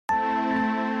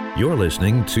You're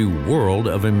listening to World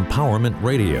of Empowerment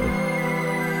Radio,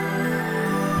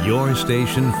 your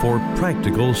station for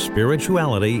practical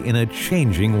spirituality in a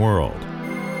changing world.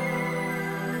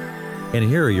 And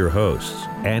here are your hosts,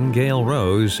 Gail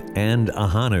Rose and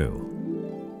Ahonu.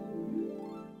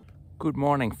 Good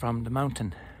morning from the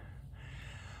mountain.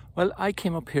 Well, I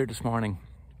came up here this morning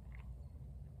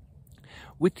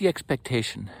with the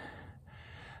expectation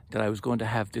that I was going to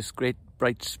have this great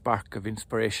bright spark of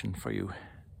inspiration for you.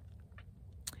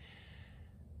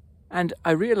 And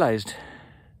I realized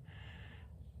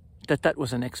that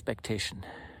was an expectation.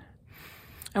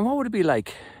 And what would it be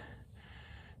like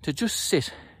to just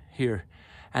sit here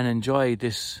and enjoy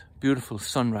this beautiful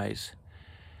sunrise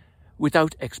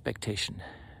without expectation?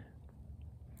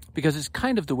 Because it's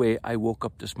kind of the way I woke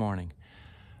up this morning,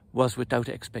 was without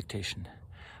expectation.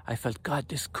 I felt, God,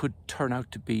 this could turn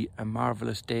out to be a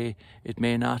marvelous day. It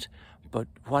may not, but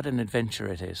what an adventure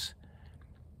it is.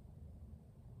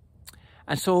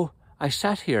 And so I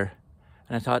sat here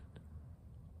and I thought,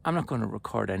 I'm not going to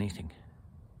record anything.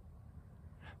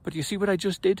 But you see what I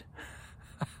just did?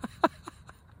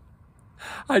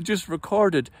 I just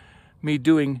recorded me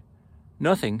doing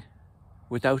nothing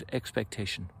without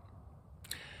expectation.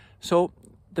 So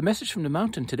the message from the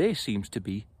mountain today seems to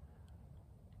be,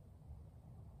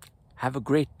 have a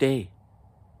great day.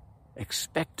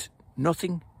 Expect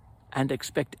nothing and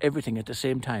expect everything at the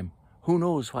same time. Who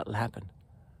knows what will happen?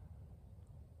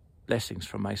 Blessings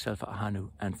from myself,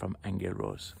 Ahonu, and from Gail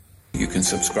Rose. You can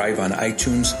subscribe on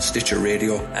iTunes, Stitcher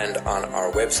Radio, and on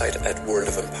our website at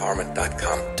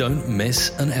worldofempowerment.com. Don't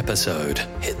miss an episode.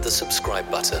 Hit the subscribe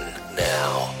button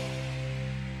now.